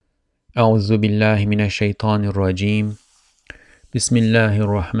أعوذ بالله من الشيطان الرجيم بسم الله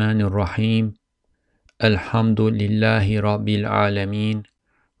الرحمن الرحيم الحمد لله رب العالمين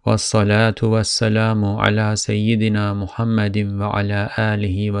والصلاة والسلام على سيدنا محمد وعلى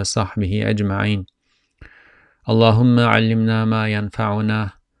آله وصحبه أجمعين اللهم علمنا ما ينفعنا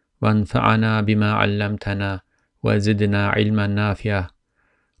وانفعنا بما علمتنا وزدنا علما نافعا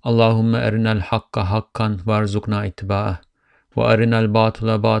اللهم أرنا الحق حقا وارزقنا اتباعه وأرنا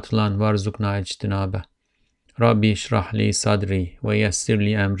الباطل باطلا وارزقنا اجتنابه ربي اشرح لي صدري ويسر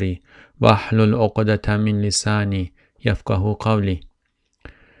لي أمري واحلل عقدة من لساني يفقه قولي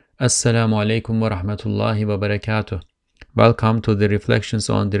Assalamu alaikum wa rahmatullahi wa barakatuh. Welcome to the Reflections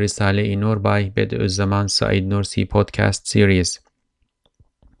on the Risale-i Nur by Bediüzzaman Said Nursi podcast series.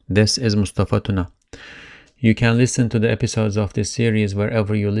 This is Mustafa Tuna. You can listen to the episodes of this series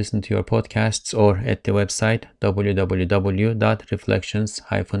wherever you listen to your podcasts or at the website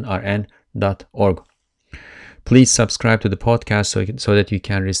www.reflections-rn.org. Please subscribe to the podcast so that you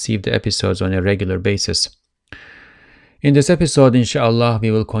can receive the episodes on a regular basis. In this episode, inshallah,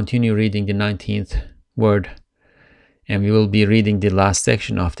 we will continue reading the 19th word, and we will be reading the last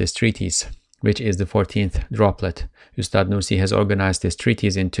section of this treatise, which is the 14th droplet. Ustad Nursi has organized this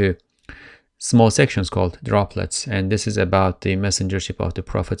treatise into small sections called droplets, and this is about the messengership of the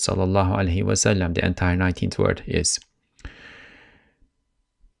Prophet sallallahu alaihi wasallam. The entire 19th word is.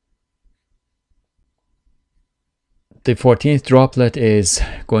 The 14th droplet is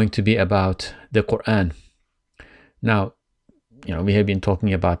going to be about the Quran. Now, we have been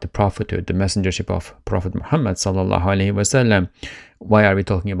talking about the prophethood, the messengership of Prophet Muhammad sallallahu alaihi wasallam. Why are we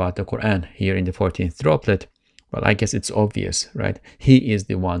talking about the Quran here in the 14th droplet? Well, I guess it's obvious, right? He is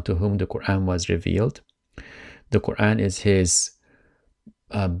the one to whom the Quran was revealed. The Quran is his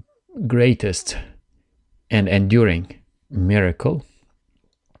greatest and enduring miracle.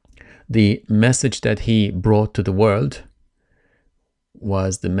 The message that he brought to the world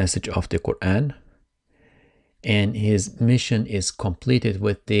was the message of the Quran, and his mission is completed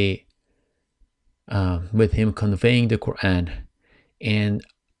with him conveying the Quran and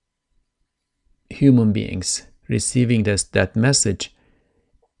human beings receiving that message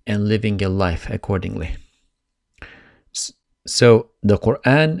and living a life accordingly. So the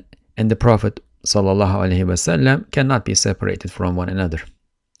Quran and the Prophet sallallahu alaihi wasallam cannot be separated from one another.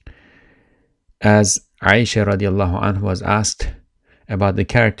 As Aisha radiallahu anha was asked about the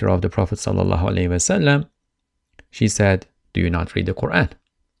character of the Prophet sallallahu alaihi wasallam, she said, "Do you not read the Quran?"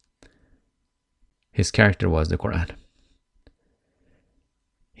 His character was the Quran.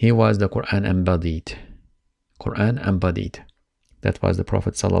 He was the Quran embodied. Quran embodied. That was the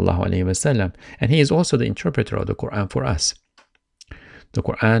Prophet sallallahu alaihi wasallam, and he is also the interpreter of the Quran for us. The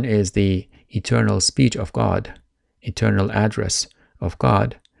Quran is the eternal speech of God, eternal address of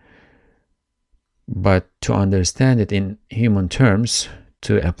God. But to understand it in human terms,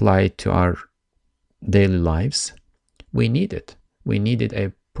 to apply it to our daily lives, we need it. We needed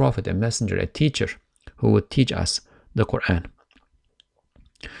a prophet, a messenger, a teacher who would teach us the Quran.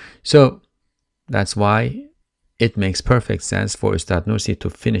 So that's why it makes perfect sense for Ustad Nursi to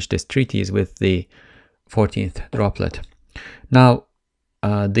finish this treatise with the 14th droplet. Now,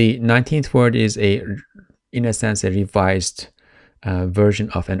 the 19th word is in a sense, a revised version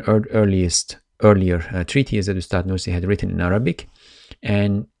of an earlier treatise that Ustad Nursi had written in Arabic.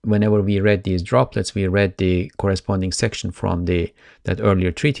 And whenever we read these droplets, we read the corresponding section from that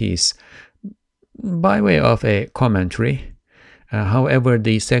earlier treatise by way of a commentary. However,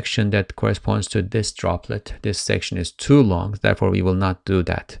 the section that corresponds to this droplet, this section is too long, therefore we will not do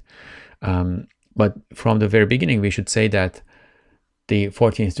that. But from the very beginning, we should say that the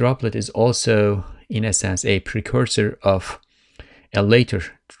 14th droplet is also, in a sense, a precursor of a later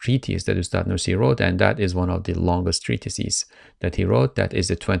treatise that Ustad Nursi wrote, and that is one of the longest treatises that he wrote. That is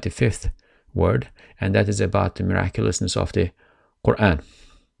the 25th word, and that is about the miraculousness of the Quran.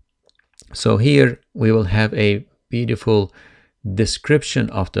 So here we will have a beautiful description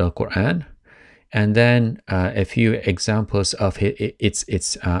of the Quran, and then a few examples of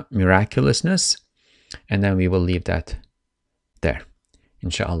its miraculousness, and then we will leave that there,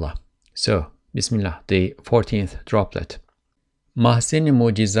 inshallah. So, Bismillah, the 14th droplet. Mahzen-i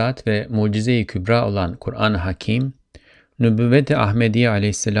mucizat ve mucize-i kübra olan Kur'an-ı Hakim, nübüvvet-i Ahmediye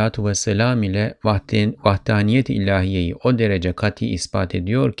aleyhissalatu vesselam ile vahdaniyet-i ilahiyeyi o derece kati ispat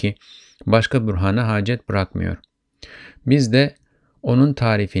ediyor ki başka bürhana hacet bırakmıyor. Biz de onun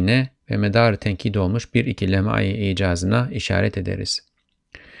tarifine ve medar-ı tenkit olmuş bir iki lem'a-i icazına işaret ederiz.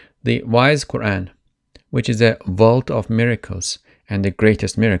 The wise Quran, which is a vault of miracles and the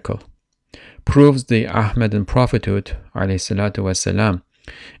greatest miracle, proves the Ahmedan prophethood والسلام,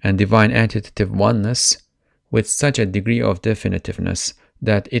 and divine entitative oneness with such a degree of definitiveness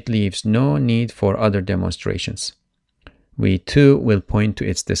that it leaves no need for other demonstrations. We too will point to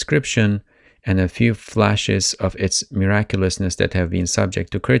its description and a few flashes of its miraculousness that have been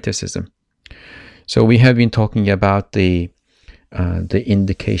subject to criticism. So we have been talking about the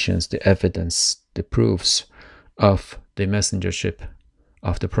indications, the evidence, the proofs of the messengership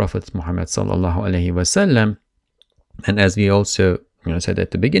of the Prophet Muhammad sallallahu alaihi wasallam, and as we also said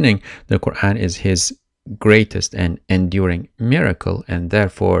at the beginning, the Quran is his greatest and enduring miracle, and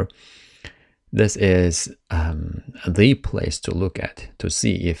therefore this is the place to look at to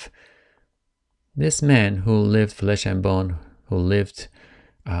see if this man who lived flesh and bone, who lived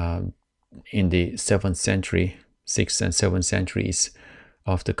in the 7th century, 6th and 7th centuries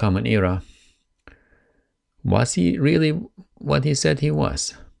of the Common Era, was he really what he said he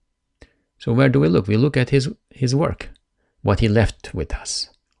was? So where do we look? We look at his work, what he left with us,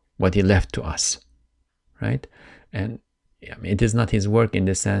 what he left to us, right? And it is not his work in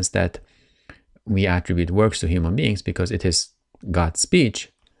the sense that we attribute works to human beings, because it is God's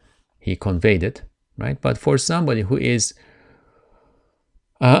speech. He conveyed it, right? But for somebody who is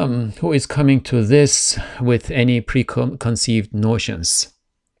coming to this with any preconceived notions,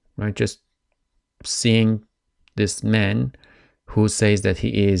 right? Just seeing this man who says that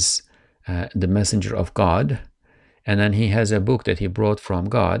he is the messenger of God, and then he has a book that he brought from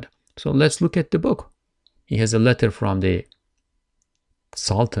God. So let's look at the book. He has a letter from the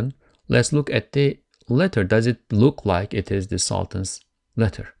Sultan. Let's look at the letter. Does it look like it is the Sultan's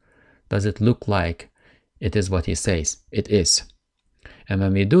letter? Does it look like it is what he says? It is. And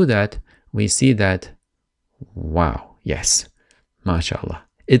when we do that, we see that, wow, yes, mashallah,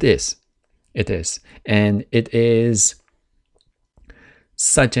 it is. It is. And it is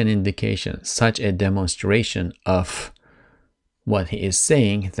such an indication, such a demonstration of what he is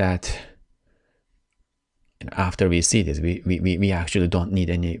saying that after we see this, we actually don't need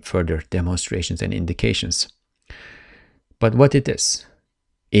any further demonstrations and indications. But what it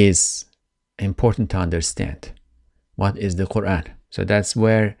is important to understand. What is the Quran? So that's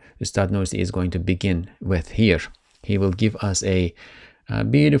where Ustad Nursi is going to begin with here. He will give us a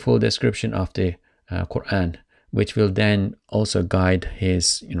beautiful description of the Quran, which will then also guide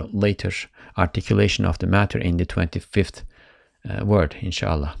his later articulation of the matter in the 25th word,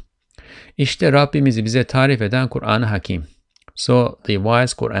 inshallah. İşte Rabbimizi bize tarif eden Kur'an-ı Hakim. So the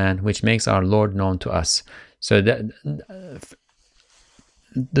wise Quran, which makes our Lord known to us. So that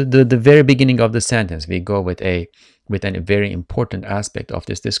the very beginning of the sentence, we go with a very important aspect of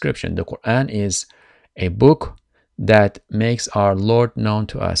this description. The Quran is a book that makes our Lord known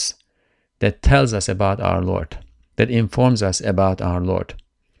to us, that tells us about our Lord, that informs us about our Lord.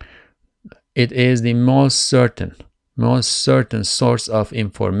 It is the most certain source of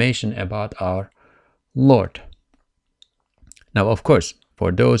information about our Lord. Now, of course,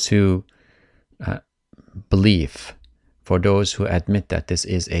 for those who believe, for those who admit that this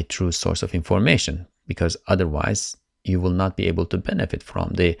is a true source of information, because otherwise you will not be able to benefit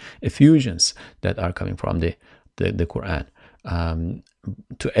from the effusions that are coming from the Quran.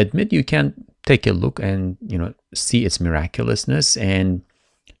 To admit, you can take a look and see its miraculousness and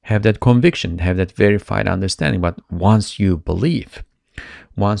have that conviction, have that verified understanding. But once you believe,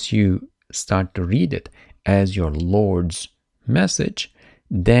 once you start to read it as your Lord's message,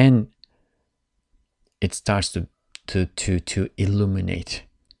 then it starts to illuminate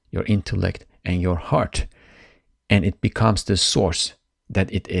your intellect and your heart, and it becomes the source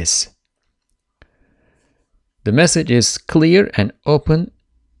that it is. The message is clear and open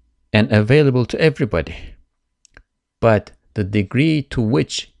and available to everybody, but the degree to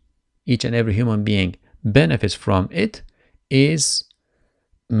which each and every human being benefits from it is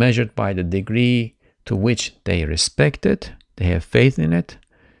measured by the degree to which they respect it, they have faith in it,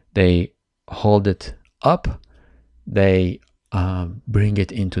 they hold it up, they bring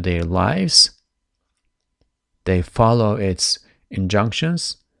it into their lives, they follow its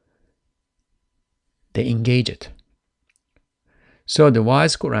injunctions, they engage it. So the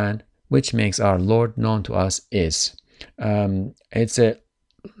wise Quran, which makes our Lord known to us, is it's a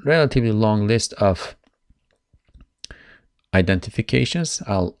relatively long list of identifications.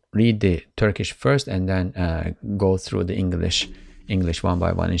 I'll read the Turkish first and then go through the English one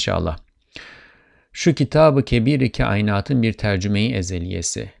by one, inshallah. Şu kitab-ı kebir-i kainatın bir tercüme-i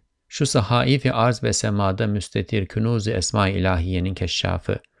ezeliyesi. Şu sahaif-i arz ve semada müstetir künûz-i esma-i ilahiyenin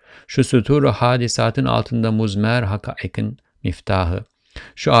keşşafı. Şu sütur-u hadisatın altında muzmer hakaikin miftahı.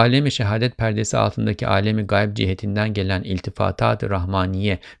 Şu alemi şehadet perdesi altındaki alemi gayb cihetinden gelen iltifatat-ı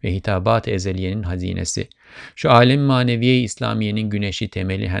rahmaniye ve hitabat-ı ezeliyenin hazinesi. Şu alem maneviye İslamiye'nin güneşi,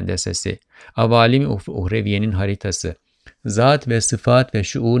 temeli, hendesesi, avalim uhreviyenin haritası, zat ve sıfat ve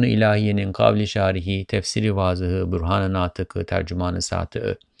şuun-u ilahiyenin kavli şarihi, tefsiri vazıhı, bürhan-ı natıkı, tercüman-ı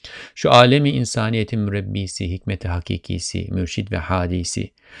satığı, şu alemi insaniyetin mürebbisi, hikmeti hakikisi, mürşid ve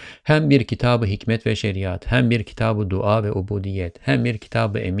hadisi, hem bir kitabı hikmet ve şeriat, hem bir kitabı dua ve ubudiyet, hem bir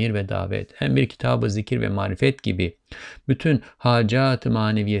kitabı emir ve davet, hem bir kitabı zikir ve marifet gibi bütün hacat-ı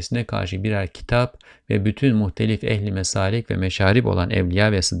maneviyesine karşı birer kitap ve bütün muhtelif ehli mesalik ve meşarip olan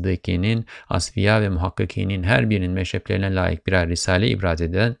evliya ve sıddıkinin, asfiya ve muhakkikinin her birinin meşreplerine layık birer risale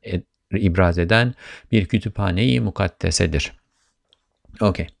ibraz eden bir kütüphane-i mukaddesedir.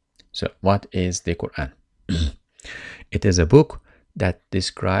 Okay, so what is the Quran? It is a book that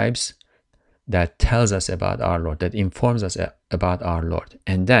describes, that tells us about our Lord, that informs us about our Lord.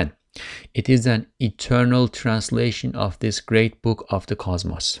 And then it is an eternal translation of this great book of the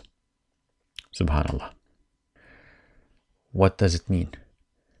cosmos. Subhanallah. What does it mean?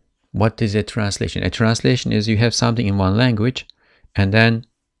 What is a translation? A translation is you have something in one language and then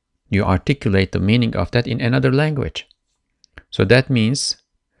you articulate the meaning of that in another language. So that means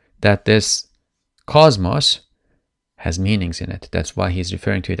that this cosmos has meanings in it. That's why he's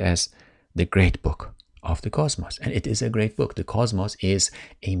referring to it as the great book of the cosmos. And it is a great book. The cosmos is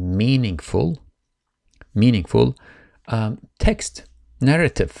a meaningful text,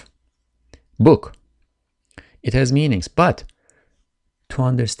 narrative, book. It has meanings, but to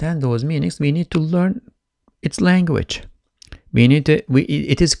understand those meanings, we need to learn its language.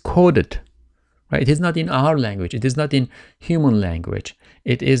 It is coded. Right? It is not in our language. It is not in human language.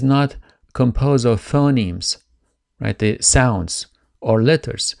 It is not composed of phonemes, right? The sounds or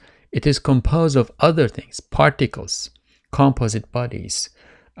letters. It is composed of other things, particles, composite bodies,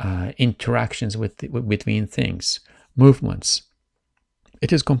 interactions between things, movements.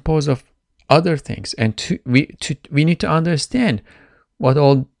 It is composed of other things, and we need to understand what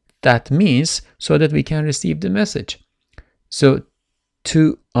all that means so that we can receive the message. So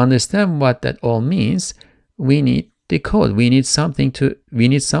to understand what that all means, we need the code. We need somebody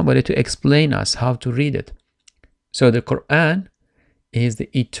to explain us how to read it. So the Quran is the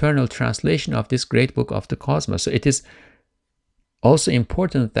eternal translation of this great book of the cosmos. So it is also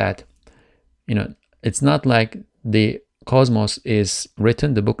important that, it's not like the cosmos is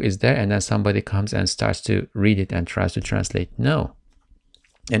written, the book is there, and then somebody comes and starts to read it and tries to translate. No.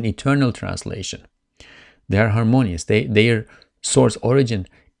 An eternal translation. They are harmonious. Their source origin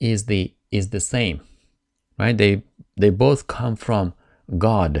is the same, right? They both come from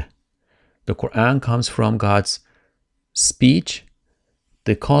God. The Quran comes from God's speech.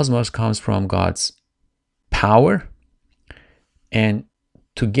 The cosmos comes from God's power, and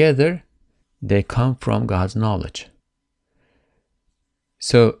together they come from God's knowledge.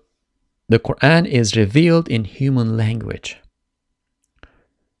 So the Quran is revealed in human language.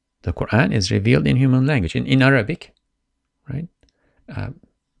 The Quran is revealed in human language, in Arabic, right?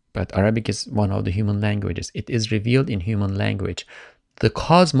 But Arabic is one of the human languages. It is revealed in human language. The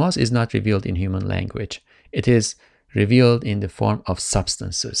cosmos is not revealed in human language. It is revealed in the form of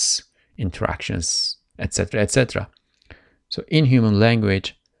substances, interactions, etc., etc. So in human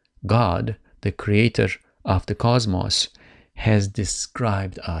language, God, the creator of the cosmos, has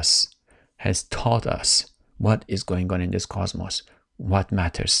described us, has taught us what is going on in this cosmos, what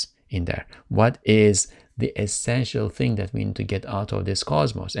matters in there, what is the essential thing that we need to get out of this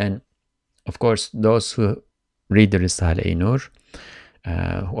cosmos. And of course, those who read the Risale-i Nur,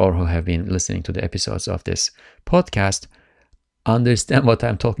 or who have been listening to the episodes of this podcast, understand what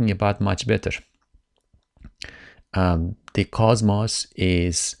I'm talking about much better. The cosmos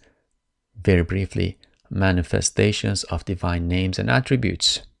is, very briefly, manifestations of divine names and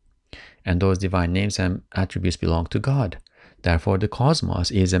attributes. And those divine names and attributes belong to God. Therefore, the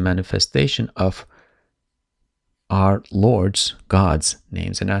cosmos is a manifestation of our Lord's, God's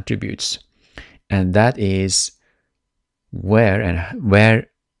names and attributes. And that is where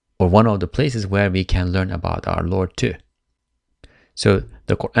one of the places where we can learn about our Lord too. So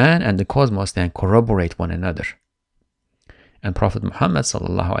the Quran and the cosmos then corroborate one another. And Prophet Muhammad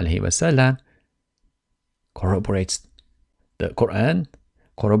sallallahu alaihi wasallam corroborates the Quran,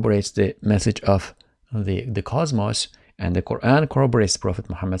 corroborates the message of the cosmos, and the Quran corroborates Prophet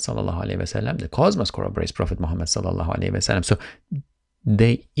Muhammad sallallahu alaihi wasallam. The cosmos corroborates Prophet Muhammad sallallahu alaihi wasallam. So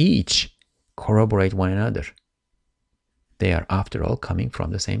they each corroborate one another. They are, after all, coming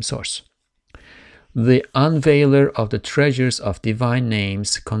from the same source. The unveiler of the treasures of divine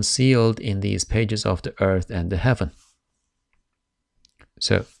names concealed in these pages of the earth and the heaven.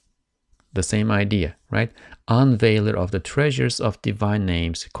 So the same idea, right? Unveiler of the treasures of divine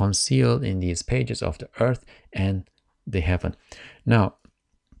names concealed in these pages of the earth and the heaven. Now,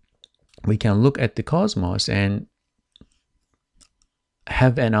 we can look at the cosmos and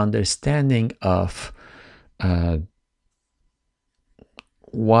have an understanding of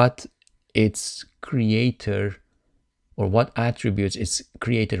what its creator, or what attributes its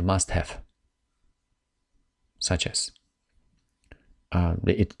creator must have, such as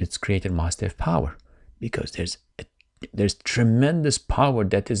its creator must have power, because there's tremendous power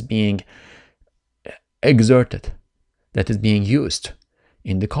that is being exerted, that is being used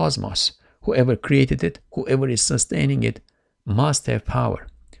in the cosmos. Whoever created it, whoever is sustaining it, must have power.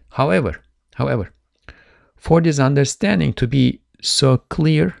 However, for this understanding to be so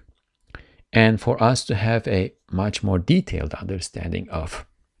clear, and for us to have a much more detailed understanding of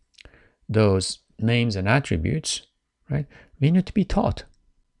those names and attributes, right, we need to be taught.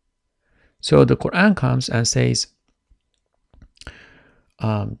 So the Quran comes and says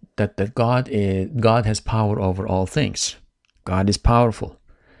that God has power over all things. God is powerful.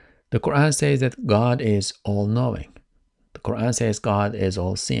 The Quran says that God is all-knowing. The Quran says God is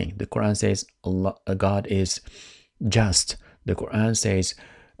all-seeing. The Quran says God is just. The Quran says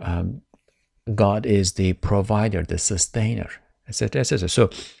God is the provider, the sustainer, etc., etc. So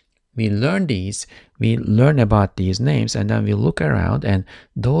we learn these, we learn about these names, and then we look around, and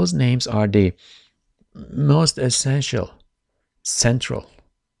those names are the most essential, central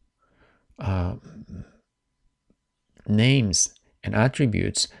names and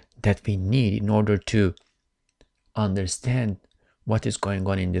attributes that we need in order to understand what is going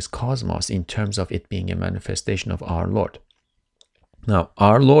on in this cosmos in terms of it being a manifestation of our Lord. Now,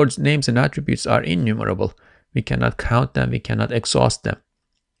 our Lord's names and attributes are innumerable. We cannot count them, we cannot exhaust them.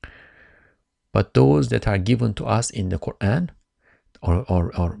 But those that are given to us in the Quran,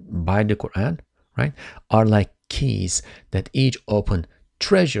 or by the Quran, right, are like keys that each open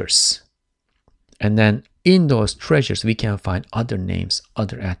treasures. And then in those treasures, we can find other names,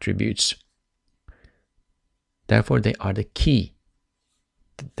 other attributes. Therefore, they are the key.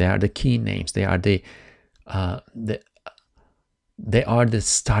 They are the key names. They are they are the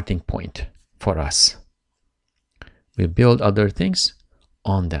starting point for us. We build other things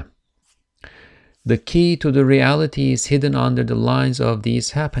on them. The key to the reality is hidden under the lines of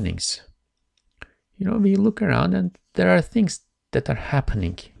these happenings. You know, we look around and there are things that are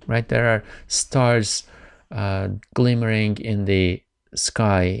happening, right? There are stars glimmering in the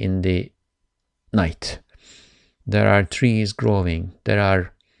sky in the night. There are trees growing. There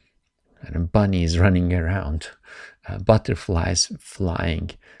are bunnies running around. Butterflies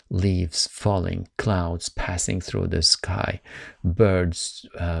flying, leaves falling, clouds passing through the sky, birds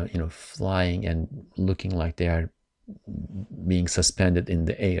flying and looking like they are being suspended in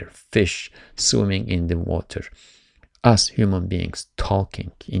the air, fish swimming in the water, us human beings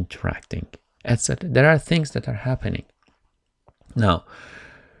talking, interacting, etc. There are things that are happening. Now,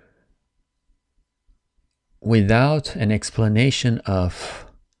 without an explanation of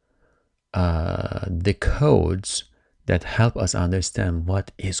the codes that help us understand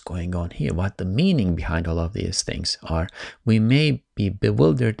what is going on here, what the meaning behind all of these things are, we may be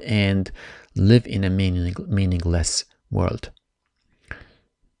bewildered and live in a meaningless world.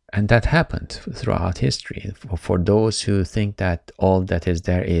 And that happened throughout history. For those who think that all that is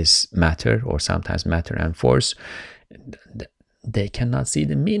there is matter, or sometimes matter and force, they cannot see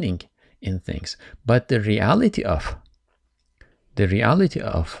the meaning in things. But the reality of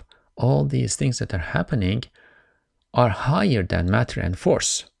all these things that are happening are higher than matter and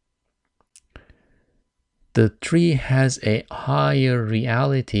force. The tree has a higher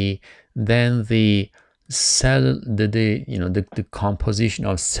reality than the composition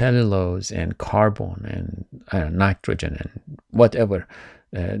of cellulose and carbon and nitrogen and whatever,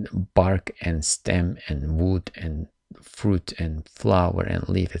 bark and stem and wood and fruit and flower and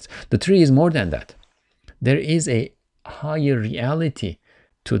leaf. The tree is more than that. There is a higher reality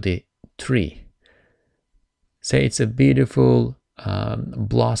to the tree. Say it's a beautiful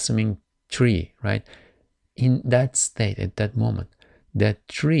blossoming tree, right? In that state, at that moment, that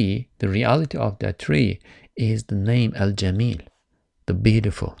tree, the reality of that tree is the name Al-Jamil, the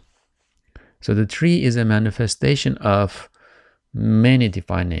beautiful. So the tree is a manifestation of many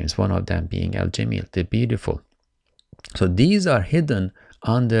divine names, one of them being Al-Jamil, the beautiful. So these are hidden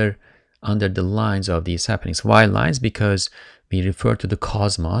under the lines of these happenings. Why lines? Because we refer to the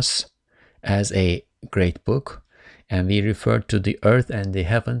cosmos as a great book, and we refer to the earth and the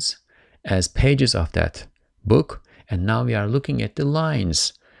heavens as pages of that book, and now we are looking at the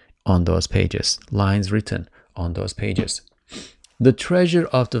lines on those pages, lines written on those pages. the treasure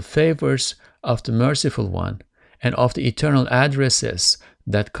of the favors of the merciful one and of the eternal addresses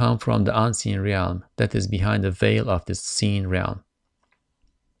that come from the unseen realm that is behind the veil of the seen realm.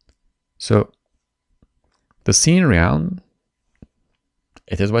 So the seen realm,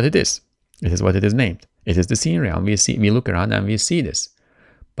 it is what it is. It is what it is named. It is the seen realm. We look around and we see this.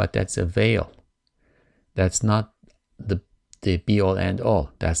 But that's a veil. That's not the be-all and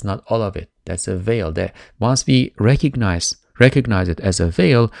all. That's not all of it. That's a veil. That once we recognize it as a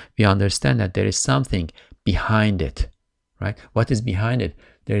veil, we understand that there is something behind it, right? What is behind it?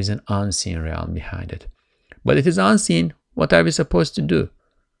 There is an unseen realm behind it. But it is unseen. What are we supposed to do?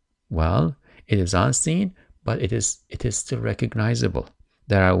 Well, it is unseen, but it is still recognizable.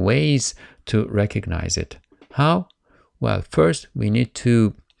 There are ways to recognize it. How? Well, first we need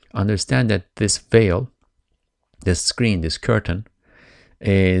to understand that this veil, this screen, this curtain,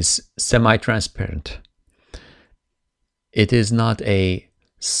 is semi-transparent. It is not a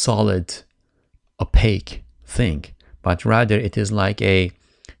solid, opaque thing, but rather it is like a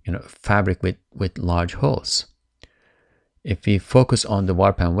fabric with large holes. If we focus on the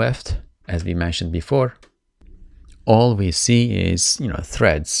warp and weft, as we mentioned before, all we see is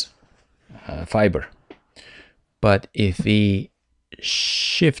threads, fiber. But if we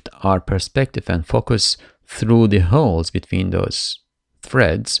shift our perspective and focus through the holes between those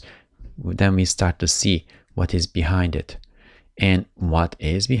threads, then we start to see what is behind it. And what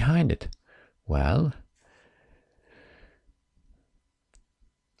is behind it? Well,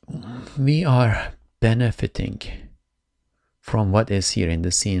 we are benefiting from what is here in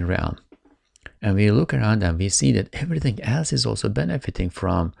the seen realm. And we look around and we see that everything else is also benefiting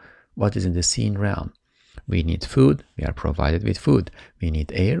from what is in the seen realm. We need food, we are provided with food. We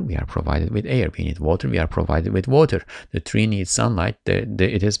need air, we are provided with air. We need water, we are provided with water. The tree needs sunlight,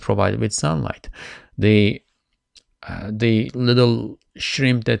 it is provided with sunlight. The little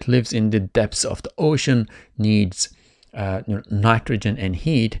shrimp that lives in the depths of the ocean needs nitrogen and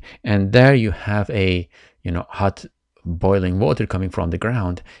heat, and there you have a hot boiling water coming from the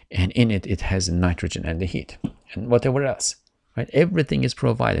ground, and in it has nitrogen and the heat and whatever else, right? Everything is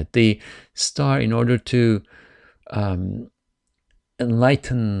provided. The star, in order to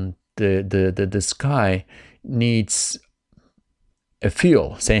enlighten the sky, needs a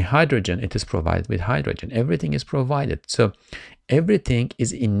fuel, say hydrogen. It is provided with hydrogen. Everything is provided. So everything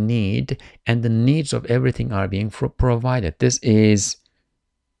is in need, and the needs of everything are being provided. This is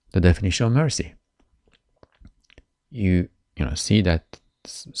the definition of mercy. You see that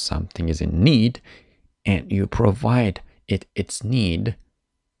something is in need, and you provide it its need,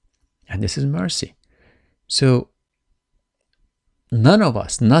 and this is mercy. So none of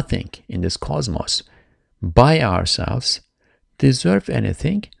us, nothing in this cosmos by ourselves deserve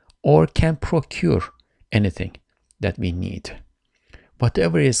anything or can procure anything that we need.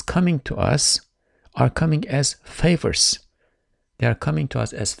 Whatever is coming to us are coming as favors. They are coming to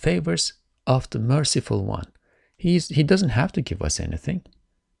us as favors of the merciful one. He doesn't have to give us anything.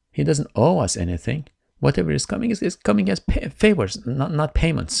 He doesn't owe us anything. Whatever is coming is coming as favors, not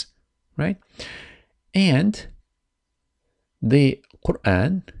payments, right? And the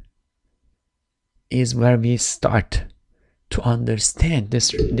Quran is where we start to understand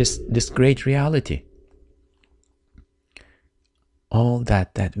this great reality. All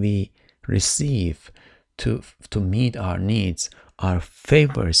that we receive to meet our needs are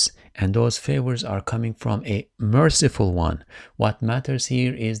favors, and those favors are coming from a merciful one. What matters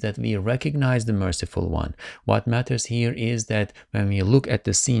here is that we recognize the merciful one. What matters here is that when we look at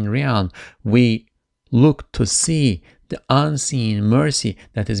the seen realm, we look to see the unseen mercy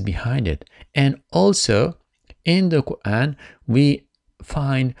that is behind it. And also in the Quran, we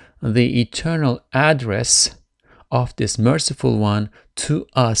find the eternal address of this merciful one to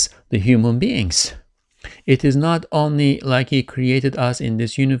us, the human beings. It is not only like he created us in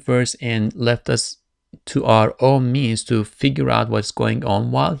this universe and left us to our own means to figure out what's going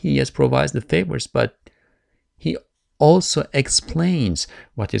on while he has provides the favors, but he also explains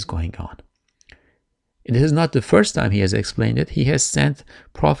what is going on. This is not the first time he has explained it. He has sent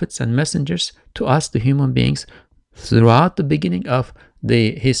prophets and messengers to us, the human beings, throughout the beginning of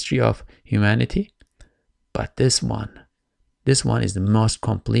the history of humanity. But this one is the most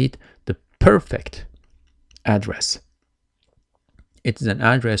complete, the perfect address. It is an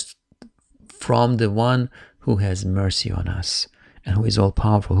address from the one who has mercy on us and who is all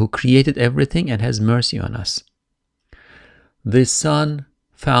powerful, who created everything and has mercy on us. The sun,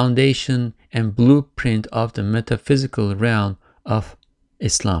 foundation, and blueprint of the metaphysical realm of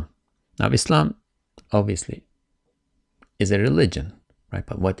Islam. Now, Islam obviously is a religion, right?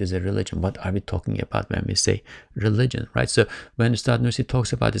 But what is a religion? What are we talking about when we say religion, right? So when Ustad Nursi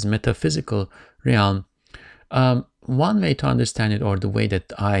talks about this metaphysical realm, one way to understand it, or the way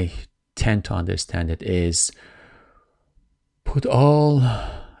that I tend to understand it, is put all,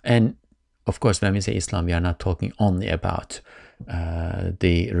 and of course when we say Islam, we are not talking only about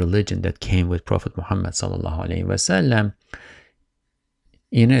the religion that came with Prophet Muhammad sallallahu alaihi wasallam.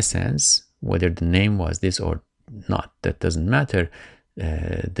 In a sense, whether the name was this or not, that doesn't matter.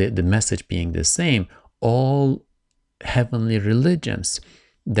 The message being the same, all heavenly religions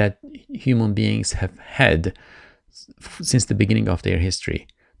that human beings have had since the beginning of their history,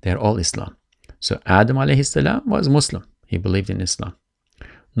 they're all Islam. So Adam alayhi salam was Muslim, he believed in Islam.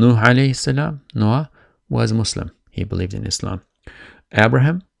 Nuh alayhi salam, Noah, was Muslim, he believed in Islam.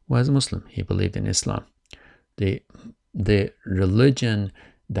 Abraham was Muslim, he believed in Islam. The religion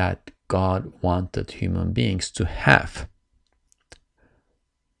that God wanted human beings to have,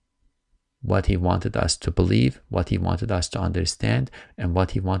 what he wanted us to believe, what he wanted us to understand, and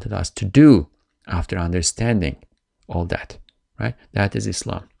what he wanted us to do after understanding all that, right? That is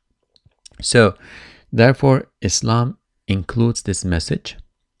Islam. So therefore Islam includes this message.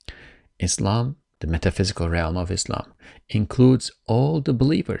 Islam, the metaphysical realm of Islam, includes all the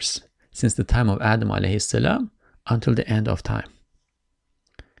believers since the time of Adam alayhi salam until the end of time.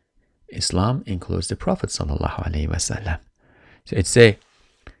 Islam includes the Prophet sallallahu alaihi wasallam. So it's a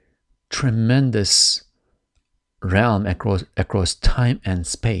tremendous realm across time and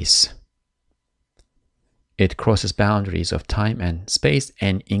space. It crosses boundaries of time and space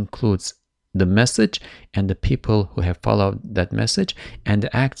and includes the message and the people who have followed that message, and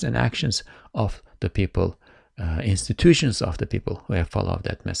the acts and actions of the people, institutions of the people who have followed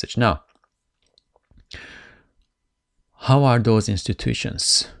that message. Now, how are those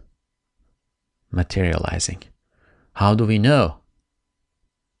institutions materializing? How do we know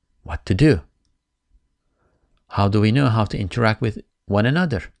what to do? How do we know how to interact with one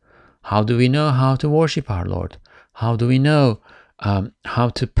another? How do we know how to worship our Lord? How do we know how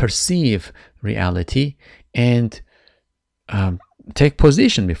to perceive reality and take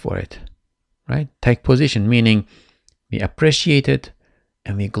position before it, right? Take position, meaning we appreciate it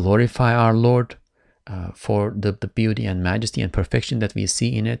and we glorify our Lord for the beauty and majesty and perfection that we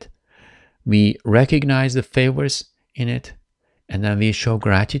see in it. We recognize the favors in it, and then we show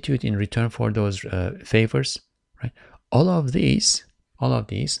gratitude in return for those favors, right? All of these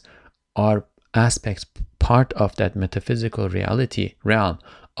are aspects, part of that metaphysical reality realm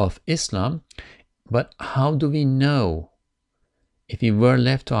of Islam. But how do we know? If we were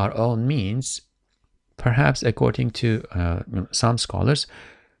left to our own means, perhaps according to some scholars,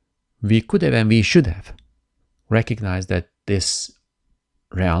 we could have and we should have recognized that this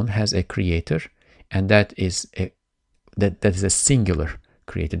realm has a creator, and that is a singular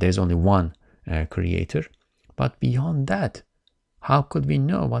creator. There is only one creator. But beyond that, how could we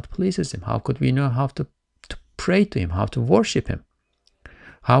know what pleases him? How could we know how to pray to him, how to worship him?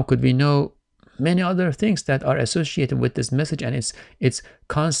 How could we know many other things that are associated with this message and its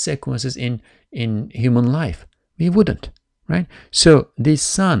consequences in human life? We wouldn't, right? So the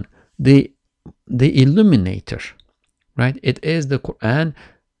sun, the illuminator, right? It is the Quran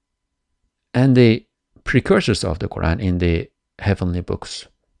and the precursors of the Quran in the heavenly books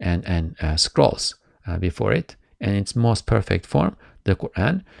and scrolls before it, and its most perfect form, the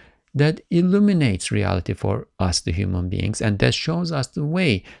Quran, that illuminates reality for us, the human beings, and that shows us the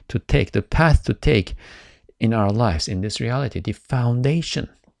way to take, the path to take in our lives in this reality, the foundation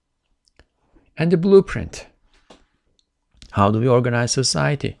and the blueprint. How do we organize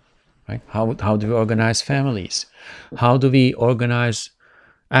society, right? How do we organize families? How do we organize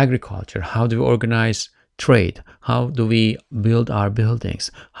agriculture? How do we organize trade? How do we build our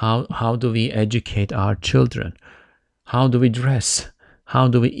buildings? How do we educate our children? How do we dress? How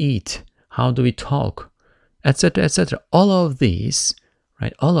do we eat? How do we talk? Etc., etc. All of these,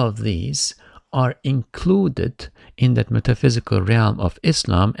 right? All of these are included in that metaphysical realm of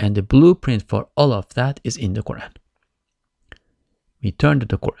Islam, and the blueprint for all of that is in the Quran. We turn to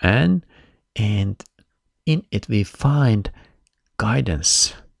the Quran, and in it we find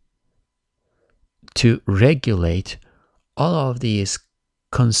guidance to regulate all of these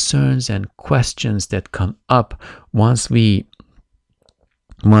concerns and questions that come up once we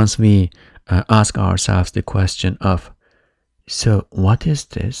ask ourselves the question of, so what is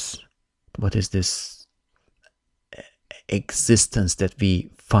this? What is this existence that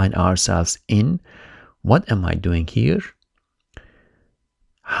we find ourselves in? What am I doing here?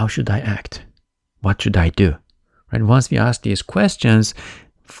 How should I act? What should I do? Right? Once we ask these questions,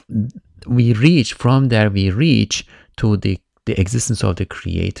 we reach to the the existence of the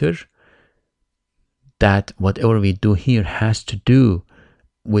Creator, that whatever we do here has to do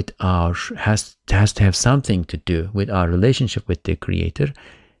with has to have something to do with our relationship with the Creator,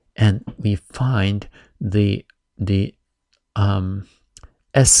 and we find the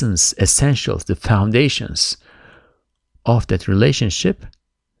essentials, the foundations of that relationship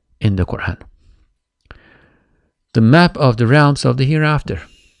in the Quran. The map of the realms of the hereafter.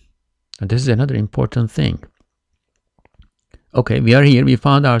 And this is another important thing. Okay, we are here, we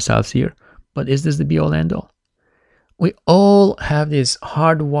found ourselves here, but is this the be-all end-all? We all have this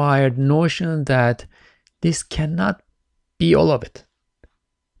hardwired notion that this cannot be all of it.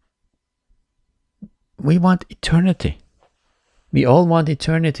 We want eternity. We all want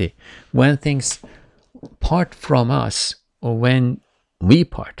eternity. When things part from us, or when we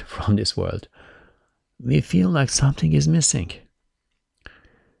part from this world, we feel like something is missing.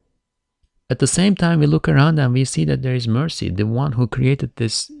 At the same time, we look around and we see that there is mercy. The one who created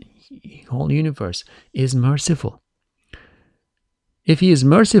this whole universe is merciful. If he is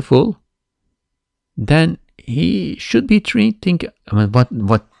merciful, then he should be treating, what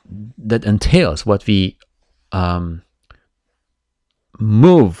that entails, what we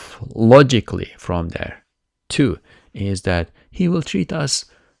move logically from there to, is that he will treat us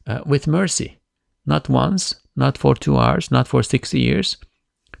with mercy. Not once, not for 2 hours, not for 60 years,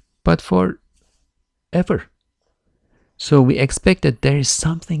 but for ever. So we expect that there is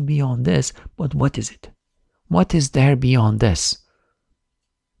something beyond this, but what is it? What is there beyond this?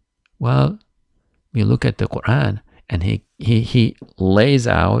 Well, we look at the Quran, and he lays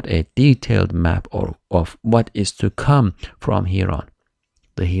out a detailed map of what is to come from here on,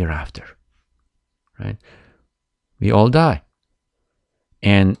 the hereafter. Right? We all die.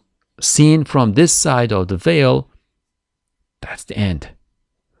 And seen from this side of the veil, that's the end.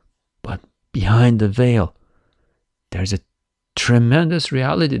 But behind the veil, there's a tremendous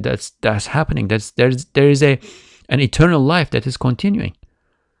reality that's happening. There is an eternal life that is continuing.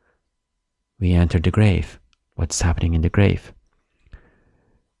 We enter the grave. What's happening in the grave?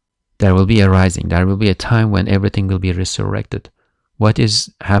 There will be a rising. There will be a time when everything will be resurrected. What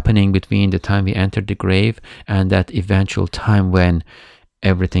is happening between the time we enter the grave and that eventual time when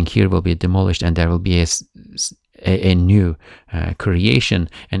everything here will be demolished and there will be a new creation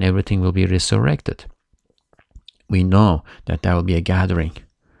and everything will be resurrected? We know that there will be a gathering.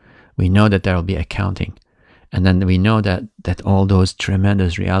 We know that there will be accounting. And then we know that all those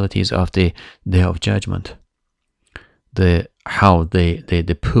tremendous realities of the Day of Judgment, the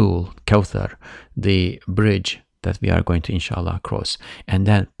pool, Kawthar, the bridge that we are going to inshallah cross, and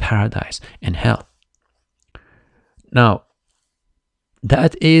then paradise and hell. Now,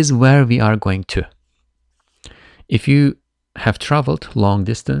 that is where we are going to. If you have traveled long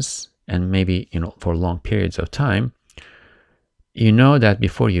distance and maybe for long periods of time, you know that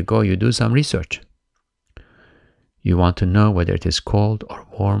before you go, you do some research. You want to know whether it is cold or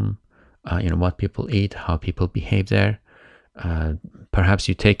warm, what people eat, how people behave there. Perhaps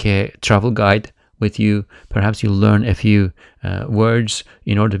you take a travel guide with you. Perhaps you learn a few words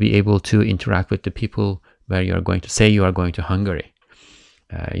in order to be able to interact with the people where you are going to. Say you are going to Hungary.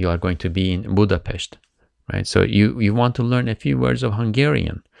 You are going to be in Budapest, right? So you want to learn a few words of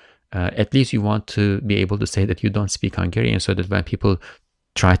Hungarian. At least you want to be able to say that you don't speak Hungarian, so that when people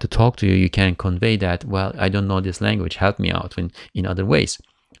try to talk to you, you can convey that, well, I don't know this language, help me out in other ways,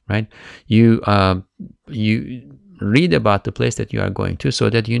 right? You read about the place that you are going to so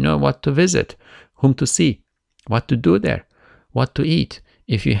that you know what to visit, whom to see, what to do there, what to eat.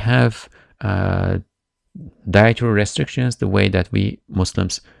 If you have dietary restrictions, the way that we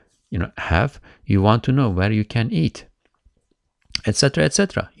Muslims have, you want to know where you can eat, etc.,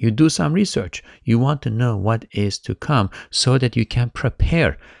 etc. You do some research. You want to know what is to come so that you can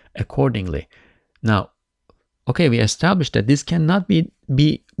prepare accordingly. Now, okay, we established that this cannot be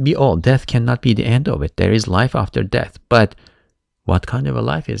all. Death cannot be the end of it. There is life after death. But what kind of a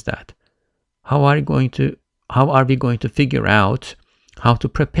life is that? How are we going to figure out how to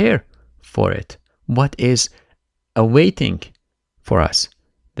prepare for it? What is awaiting for us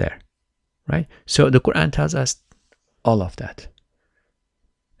there, right? So the Quran tells us all of that.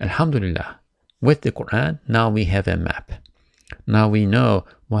 Alhamdulillah, with the Quran, now we have a map. Now we know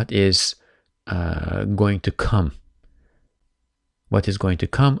what is going to come. What is going to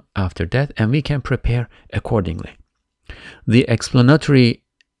come after death, and we can prepare accordingly. The explanatory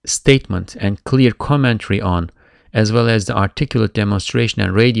statement and clear commentary on, as well as the articulate demonstration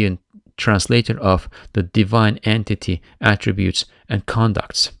and radiant translator of the divine entity, attributes, and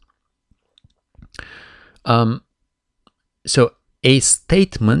conducts. So a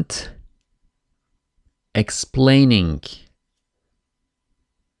statement explaining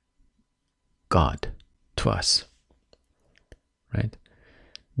God to us, right?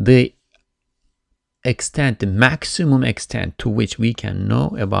 The extent, the maximum extent to which we can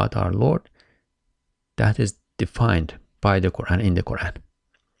know about our Lord, that is defined by the Quran, in the Quran.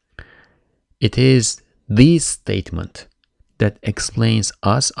 It is this statement that explains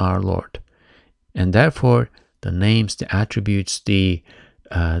us, our Lord, and therefore the names, the attributes, the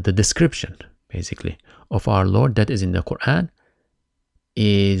description, basically, of our Lord that is in the Quran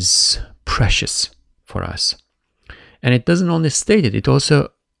is precious for us. And it doesn't only state it, it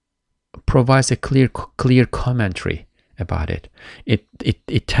also provides a clear commentary about it.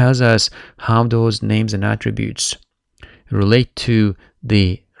 It tells us how those names and attributes relate to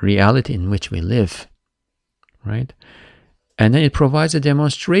the reality in which we live, right? And then it provides a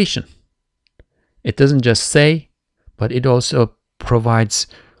demonstration. It doesn't just say, but it also provides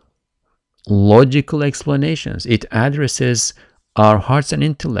logical explanations. It addresses our hearts and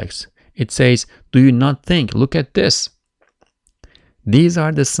intellects. It says, do you not think? Look at this. These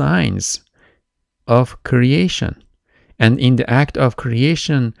are the signs of creation. And in the act of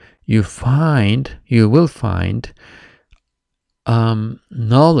creation, you will find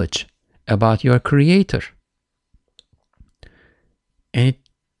knowledge about your Creator. And it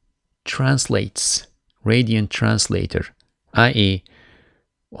translates, radiant translator, i.e.,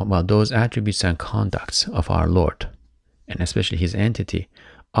 well, those attributes and conducts of our Lord, and especially His entity,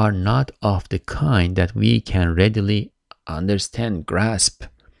 are not of the kind that we can readily understand, grasp.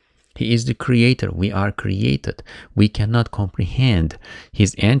 He is the Creator. We are created. We cannot comprehend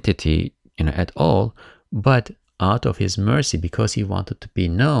His entity, at all, but out of His mercy, because He wanted to be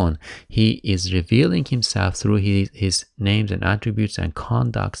known, He is revealing Himself through His names and attributes and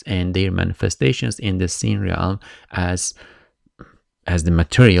conducts and their manifestations in the seen realm as the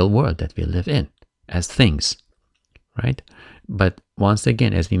material world that we live in, as things, right? But once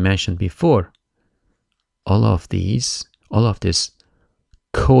again, as we mentioned before, all of this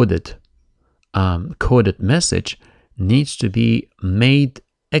coded message needs to be made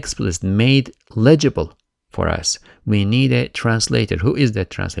explicit, made legible for us. We need a translator. Who is that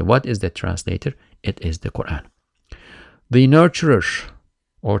translator? What is that translator? It is the Quran. The nurturer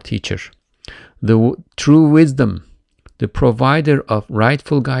or teacher, the true wisdom, the provider of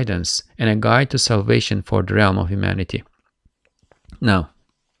rightful guidance and a guide to salvation for the realm of humanity. Now,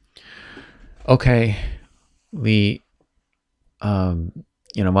 okay, we,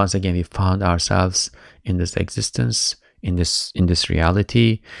 once again, we found ourselves in this existence, in this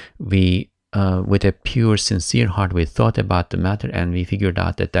reality. We, with a pure, sincere heart, we thought about the matter and we figured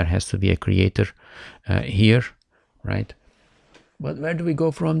out that there has to be a creator here, right? But where do we go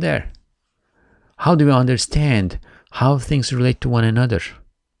from there? How do we understand how things relate to one another,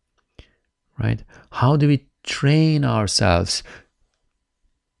 right? How do we train ourselves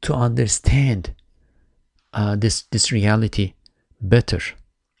to understand this reality better,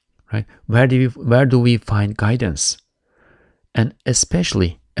 right? Where do we find guidance? And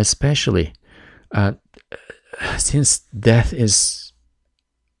especially since death is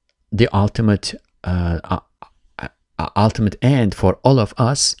the ultimate end for all of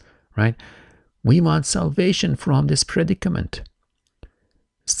us, right? We want salvation from this predicament.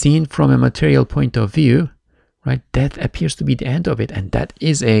 Seen from a material point of view, right, death appears to be the end of it, and that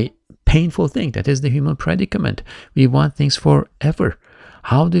is a painful thing. That is the human predicament. We want things forever.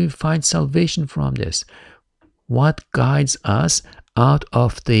 How do we find salvation from this? What guides us out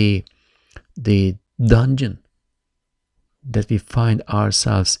of the dungeon that we find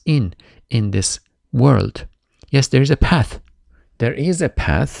ourselves in this world? Yes, there is a path. There is a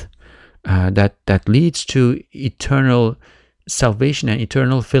path that leads to eternal salvation and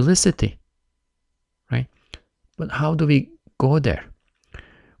eternal felicity, right? But how do we go there?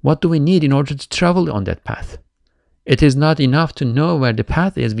 What do we need in order to travel on that path? It is not enough to know where the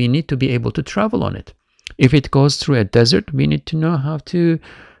path is. We need to be able to travel on it. If it goes through a desert, we need to know how to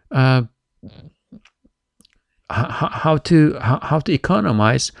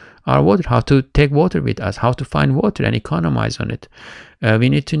economize our water, how to take water with us, how to find water and economize on it. We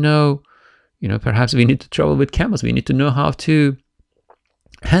need to know, perhaps we need to travel with camels. We need to know how to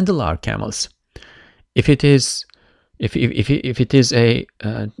handle our camels. If it is a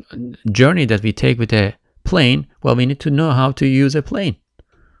journey that we take with a plane, well, we need to know how to use a plane,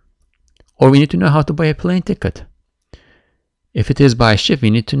 or we need to know how to buy a plane ticket. If it is by ship, we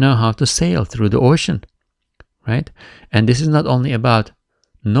need to know how to sail through the ocean, right? And this is not only about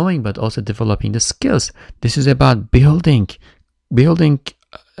knowing, but also developing the skills. This is about building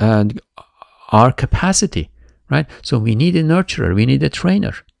our capacity, right? So we need a nurturer, we need a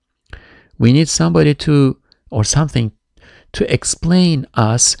trainer, we need somebody or something to explain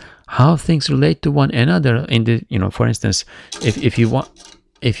us how things relate to one another. In the, for instance, if you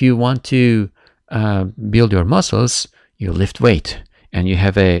want to build your muscles, you lift weight, and you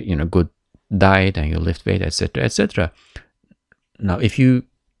have a good diet, and you lift weight, etc., etc. Now, if you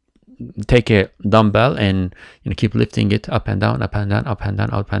take a dumbbell and keep lifting it up and down, up and down, up and down,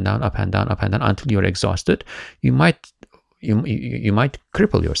 up and down, up and down, up and down until you're exhausted, you might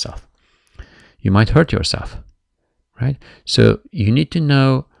cripple yourself. You might hurt yourself, right? So you need to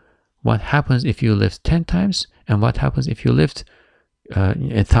know what happens if you lift 10 times and what happens if you lift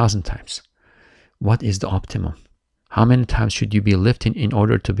 1,000 times. What is the optimum? How many times should you be lifting in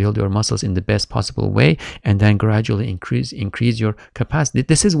order to build your muscles in the best possible way, and then gradually increase your capacity?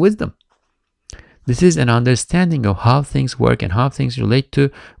 This is wisdom. This is an understanding of how things work and how things relate to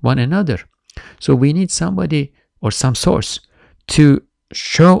one another. So we need somebody or some source to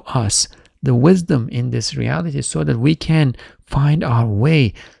show us the wisdom in this reality so that we can find our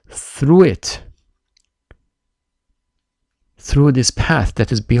way through it, through this path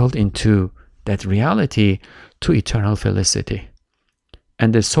that is built into that reality to eternal felicity.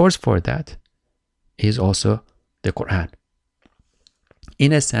 And the source for that is also the Quran.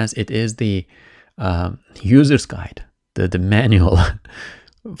 In a sense, it is the user's guide, the manual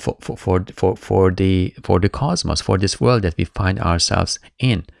for the cosmos, for this world that we find ourselves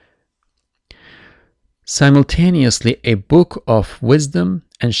in. Simultaneously, a book of wisdom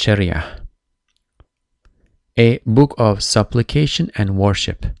and Sharia, a book of supplication and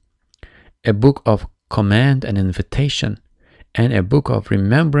worship, a book of command and invitation, and a book of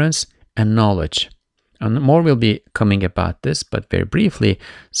remembrance and knowledge. And more will be coming about this, but very briefly,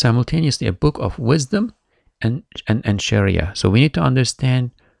 simultaneously a book of wisdom and Sharia. So we need to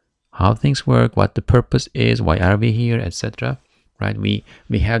understand how things work, what the purpose is, why are we here, etc. Right? We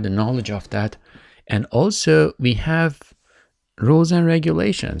have the knowledge of that, and also we have rules and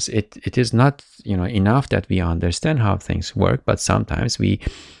regulations. It is not enough that we understand how things work, but sometimes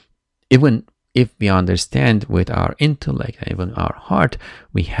even if we understand with our intellect and even our heart,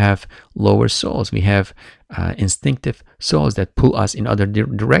 we have lower souls. We have instinctive souls that pull us in other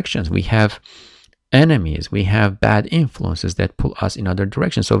directions. We have enemies. We have bad influences that pull us in other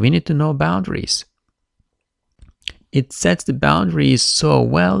directions. So we need to know boundaries. It sets the boundaries so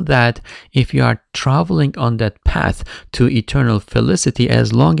well that if you are traveling on that path to eternal felicity,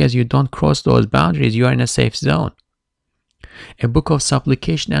 as long as you don't cross those boundaries, you are in a safe zone. A book of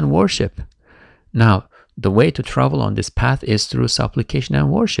supplication and worship. Now, the way to travel on this path is through supplication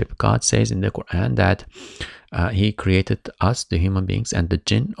and worship. God says in the Quran that He created us, the human beings, and the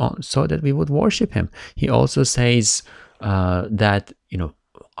jinn, so that we would worship Him. He also says that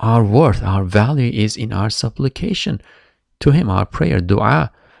our worth, our value is in our supplication to Him, our prayer,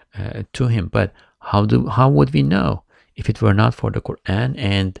 dua to Him. But how would we know if it were not for the Quran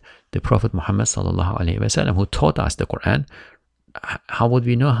and the Prophet Muhammad sallallahu alaihi wasallam who taught us the Quran? How would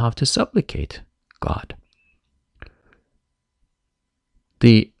we know how to supplicate God?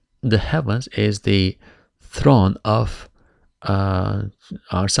 The heavens is the throne of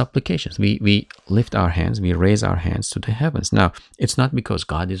our supplications. We lift our hands, we raise our hands to the heavens. Now, it's not because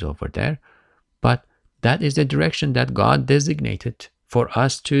God is over there, but that is the direction that God designated for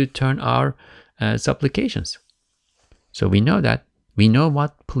us to turn our supplications. So we know that. We know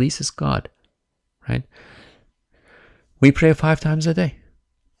what pleases God, right? We pray 5 times a day.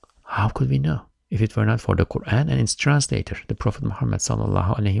 How could we know if it were not for the Quran and its translator, the Prophet Muhammad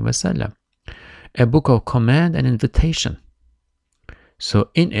sallallahu alaihi wasallam? A book of command and invitation. So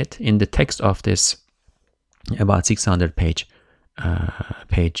in the text of this about 600 page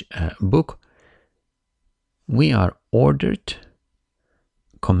book, we are ordered,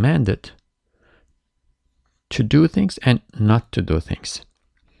 commanded to do things and not to do things.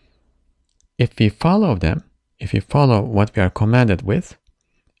 If we follow them, if we follow what we are commanded with,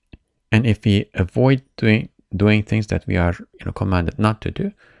 and if we avoid doing things that we are commanded not to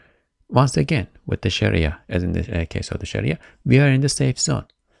do, once again, with the Sharia, as in the case of the Sharia, we are in the safe zone.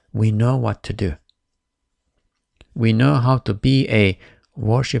 We know what to do. We know how to be a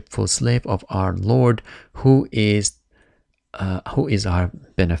worshipful slave of our Lord, who is our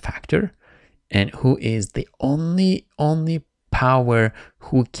benefactor, and who is the only power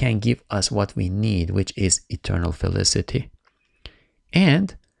who can give us what we need, which is eternal felicity.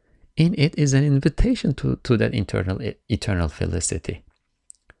 And in it is an invitation to that eternal felicity.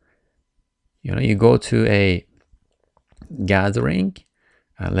 You go to a gathering,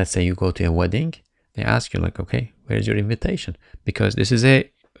 let's say you go to a wedding, they ask you like, okay, where's your invitation? Because this is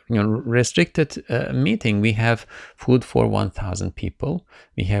a restricted meeting. We have food for 1,000 people.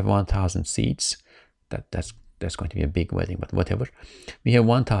 We have 1,000 seats. That's that's going to be a big wedding, but whatever. We have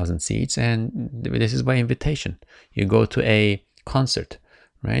 1,000 seats, and this is by invitation. You go to a concert,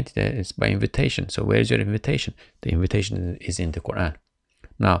 right? It's by invitation. So where is your invitation? The invitation is in the Quran.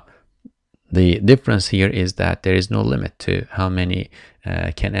 Now, the difference here is that there is no limit to how many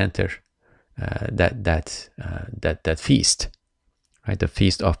can enter that feast, right? The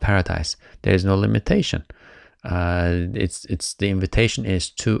feast of paradise. There is no limitation. It's the invitation is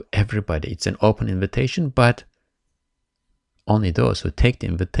to everybody. It's an open invitation, but only those who take the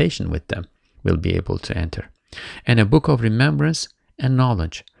invitation with them will be able to enter. And a book of remembrance and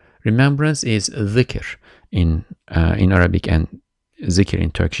knowledge. Remembrance is dhikr in Arabic, and zikr in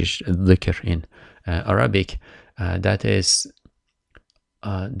Turkish, dhikr in Arabic. That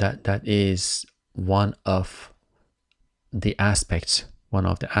is one of the aspects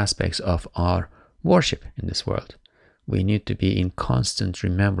of our worship in this world. We need to be in constant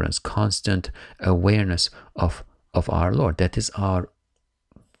remembrance, constant awareness of our Lord. That is our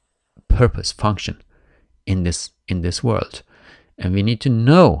purpose, function in this world. And we need to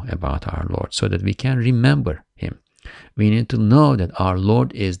know about our Lord so that we can remember him. We need to know that our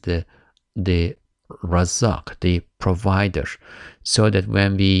Lord is the Razak, the provider, so that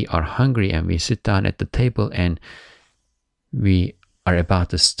when we are hungry and we sit down at the table and we are about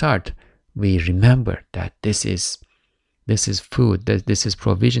to start, we remember that this is food, that this is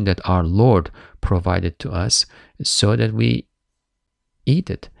provision that our Lord provided to us, so that we eat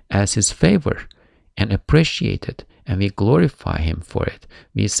it as his favor and appreciate it, and we glorify him for it.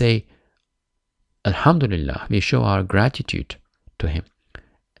 We say Alhamdulillah, we show our gratitude to him.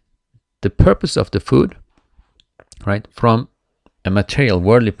 The purpose of the food, right, from a material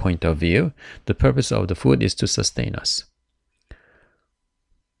worldly point of view, the purpose of the food is to sustain us.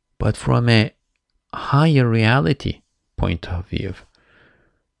 But from a higher reality point of view,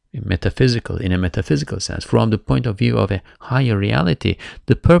 in a metaphysical sense, from the point of view of a higher reality,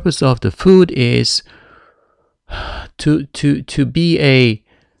 the purpose of the food is to be a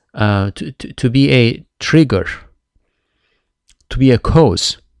trigger, to be a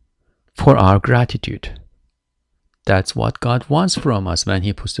cause for our gratitude. That's what God wants from us when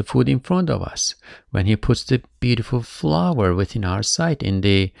he puts the food in front of us, when he puts the beautiful flower within our sight in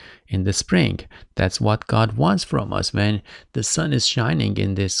the spring. That's what God wants from us when the sun is shining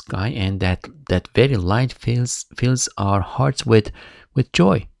in the sky, and that very light fills our hearts with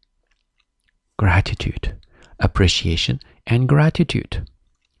joy, gratitude, appreciation, and gratitude.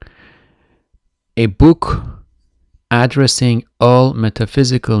 A book addressing all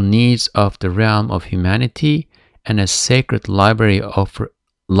metaphysical needs of the realm of humanity, and a sacred library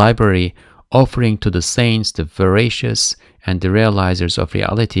offering to the saints, the veracious and the realizers of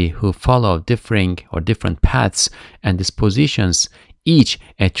reality who follow different paths and dispositions, each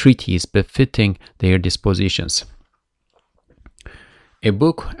a treatise befitting their dispositions. A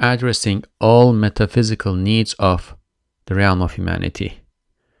book addressing all metaphysical needs of the realm of humanity.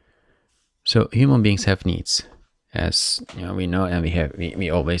 So human beings have needs, as we know, and we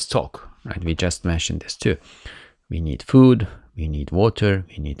always talk, right? We just mentioned this too. We need food, we need water,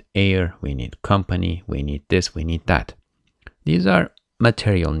 we need air, we need company, we need this, we need that. These are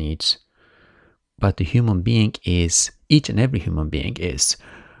material needs. But the human being is, each and every human being is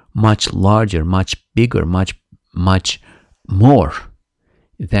much larger, much bigger, much more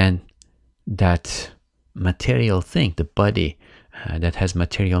than that material thing, the body that has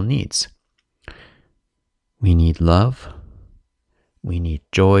material needs. We need love, we need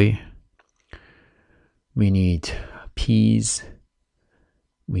joy, we need peace,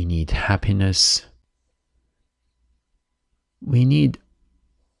 we need happiness, we need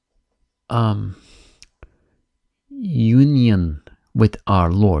union with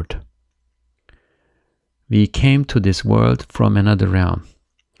our Lord. We came to this world from another realm.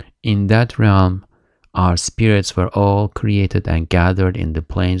 In that realm, our spirits were all created and gathered in the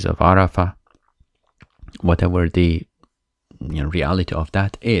plains of Arafah. Whatever the reality of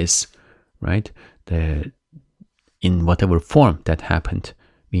that is, right? In whatever form that happened,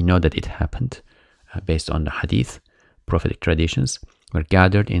 we know that it happened based on the hadith, prophetic traditions. We're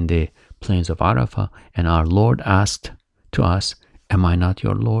gathered in the plains of Arafah, and our Lord asked to us, "Am I not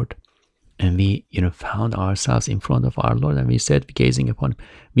your Lord?" And we, found ourselves in front of our Lord, and we said, gazing upon him,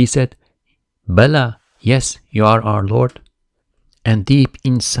 we said, "Bala, yes, you are our Lord." And deep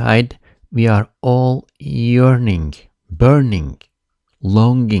inside, we are all yearning, burning,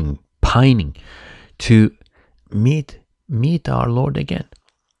 longing, pining to meet our Lord again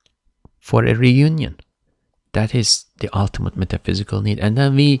for a reunion. That is the ultimate metaphysical need. And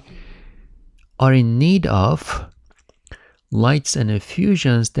then we are in need of lights and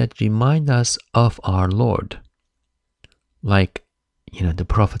effusions that remind us of our Lord. like, the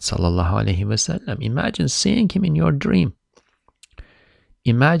Prophet sallallahu alaihi wasallam. Imagine seeing him in your dream.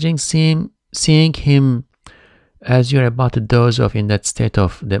 Imagine seeing him as you're about to doze off in that state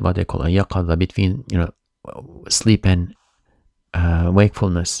of what they call a yaqadha, between sleep and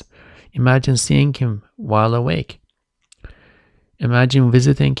wakefulness. Imagine seeing him while awake. Imagine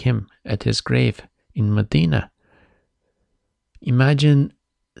visiting him at his grave in Medina. Imagine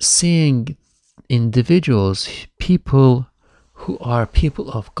seeing individuals, people who are people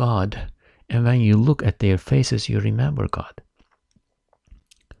of God, and when you look at their faces, you remember God.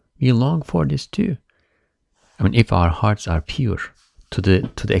 We long for this too. I mean, if our hearts are pure, to the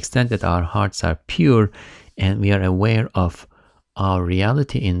extent that our hearts are pure and we are aware of our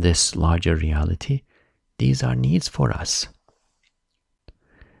reality in this larger reality, these are needs for us.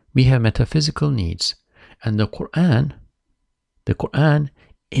 We have metaphysical needs, and the Quran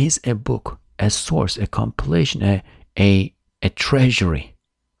is a book, a source, a compilation, a treasury,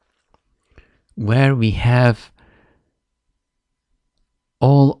 where we have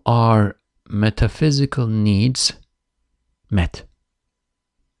all our metaphysical needs met.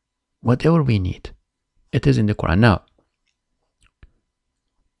 Whatever we need, it is in the Quran. Now,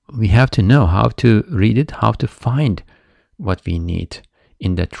 we have to know how to read it, how to find what we need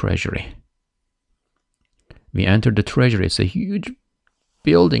in that treasury. We enter the treasury. It's a huge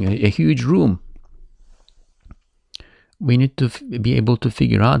building, a huge room. We need to be able to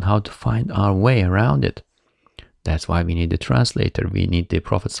figure out how to find our way around it. That's why we need the translator. We need the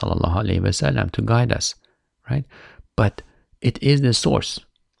Prophet ﷺ to guide us, right? But it is the source.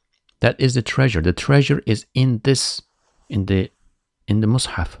 That is the treasure. The treasure is in the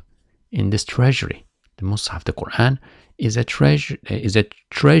Mus'haf, in this treasury. The Mus'haf, the Quran, is a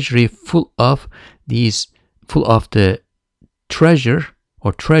treasury full of the treasure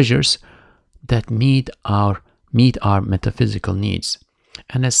or treasures that meet our metaphysical needs,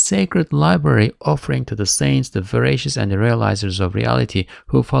 and a sacred library offering to the saints, the veracious and the realizers of reality,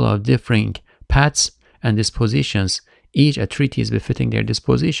 who follow differing paths and dispositions, each a treatise befitting their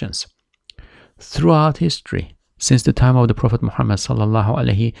dispositions. Throughout history, since the time of the Prophet Muhammad sallallahu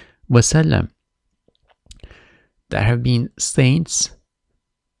alaihi wasallam, there have been saints,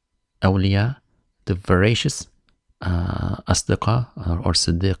 awliya, the veracious, asdiqa or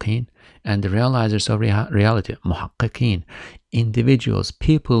siddiqeen, and the realizers of reality, muhaqqiqeen, individuals,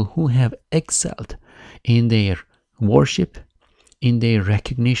 people who have excelled in their worship, in their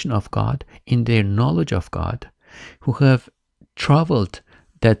recognition of God, in their knowledge of God, who have traveled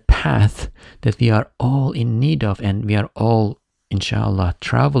that path that we are all in need of, and we are all, inshallah,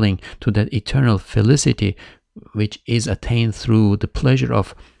 traveling to that eternal felicity which is attained through the pleasure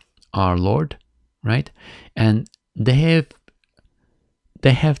of our Lord, right? And they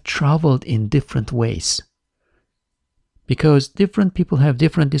have traveled in different ways, because different people have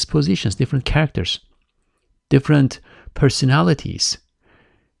different dispositions, different characters, different personalities.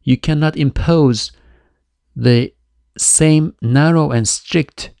 You cannot impose the same narrow and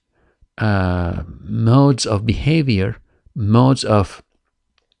strict modes of behavior, modes of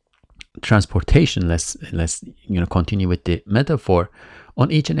transportation, let's continue with the metaphor, on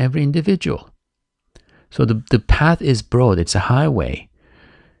each and every individual. So the path is broad, it's a highway,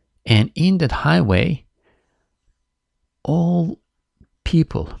 and in that highway, all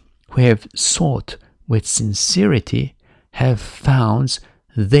people who have sought with sincerity have found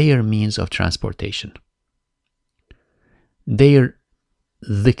their means of transportation, their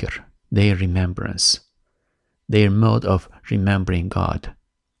dhikr, their remembrance, their mode of remembering God,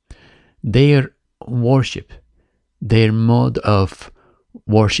 their worship, their mode of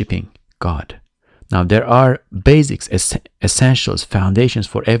worshipping God. Now, there are basics, essentials, foundations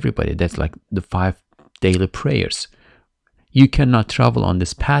for everybody. That's like the 5 daily prayers. You cannot travel on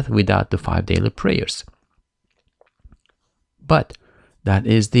this path without the 5 daily prayers. But that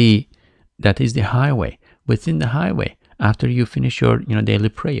is the highway. Within the highway, after you finish your daily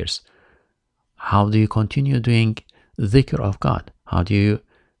prayers, how do you continue doing dhikr of God? How do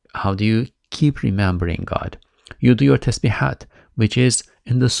you keep remembering God? You do your tasbihat, which is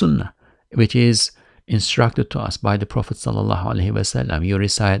in the sunnah, which is instructed to us by the Prophet sallallahu alaihi wasallam. You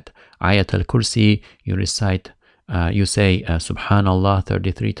recite Ayat al-Kursi, you say Subhanallah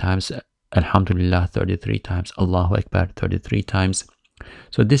 33 times, Alhamdulillah 33 times, Allahu Akbar 33 times.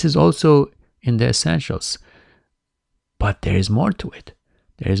 So this is also in the essentials. But there is more to it.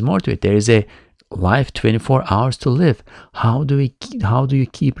 There is a life, 24 hours to live. How do you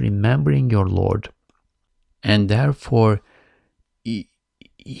keep remembering your Lord? And therefore,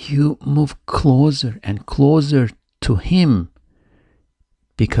 you move closer and closer to Him,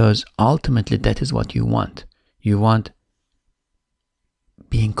 because ultimately that is what you want. You want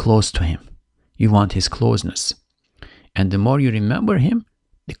being close to him. You want his closeness. And the more you remember him,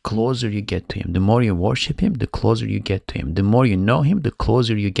 the closer you get to him. The more you worship him, the closer you get to him. The more you know him, the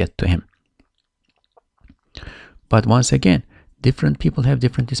closer you get to him. But once again, different people have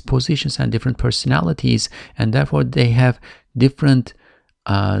different dispositions and different personalities, and therefore they have different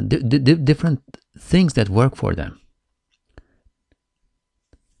different things that work for them.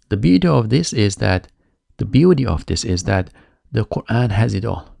 The beauty of this is that the Quran has it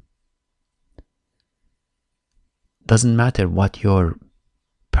all. Doesn't matter what your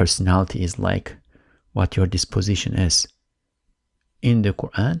personality is like, what your disposition is. In the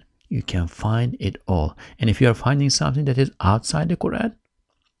Quran, you can find it all. And if you are finding something that is outside the Quran,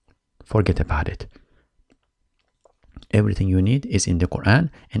 forget about it. Everything you need is in the Quran.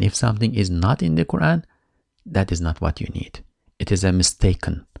 And if something is not in the Quran, that is not what you need. It is a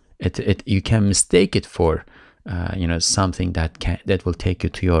mistaken. You can mistake it for something that will take you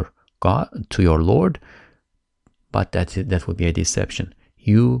to your God, to your Lord, but that would be a deception.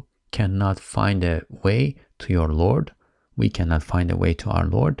 You cannot find a way to your Lord. We cannot find a way to our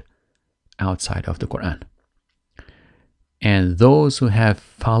Lord outside of the Quran. And those who have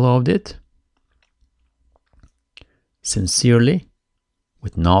followed it sincerely,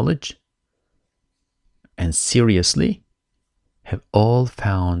 with knowledge, and seriously, have all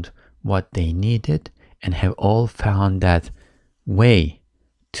found what they needed and have all found that way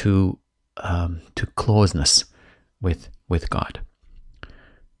to closeness with God.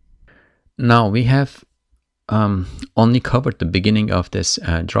 Now we have only covered the beginning of this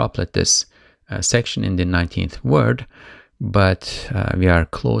droplet, this section in the 19th word, but we are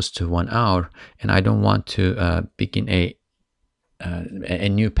close to 1 hour, and I don't want to begin a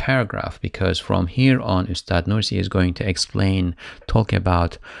new paragraph, because from here on Ustad Nursi is going to talk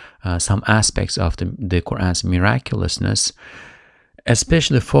about some aspects of the Quran's miraculousness,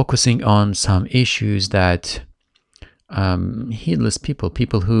 especially focusing on some issues that heedless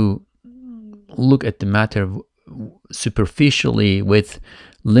people who look at the matter superficially with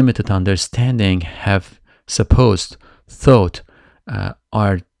limited understanding have thought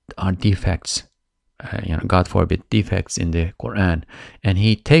are defects, God forbid, defects in the Quran. And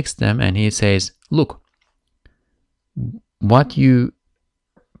he takes them and he says, look, what you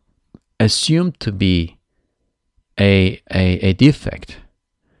assume to be a defect,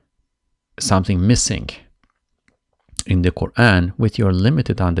 something missing in the Quran with your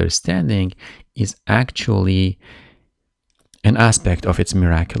limited understanding, is actually an aspect of its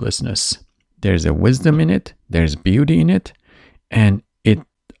miraculousness. There's a wisdom in it, there's beauty in it, and it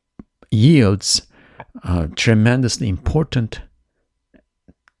yields tremendously important,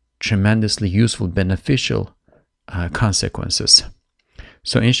 tremendously useful, beneficial consequences.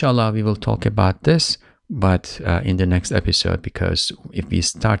 So inshallah we will talk about this, but in the next episode, because if we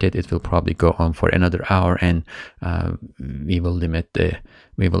start it will probably go on for another hour, and we will limit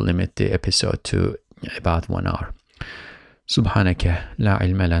the episode to about 1 hour. سبحانك لا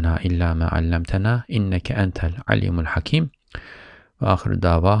علم لنا إلا ما علمتنا إنك أنت العليم الحكيم وآخر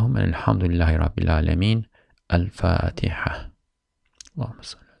دعواهم أن الحمد لله رب العالمين. الفاتحة.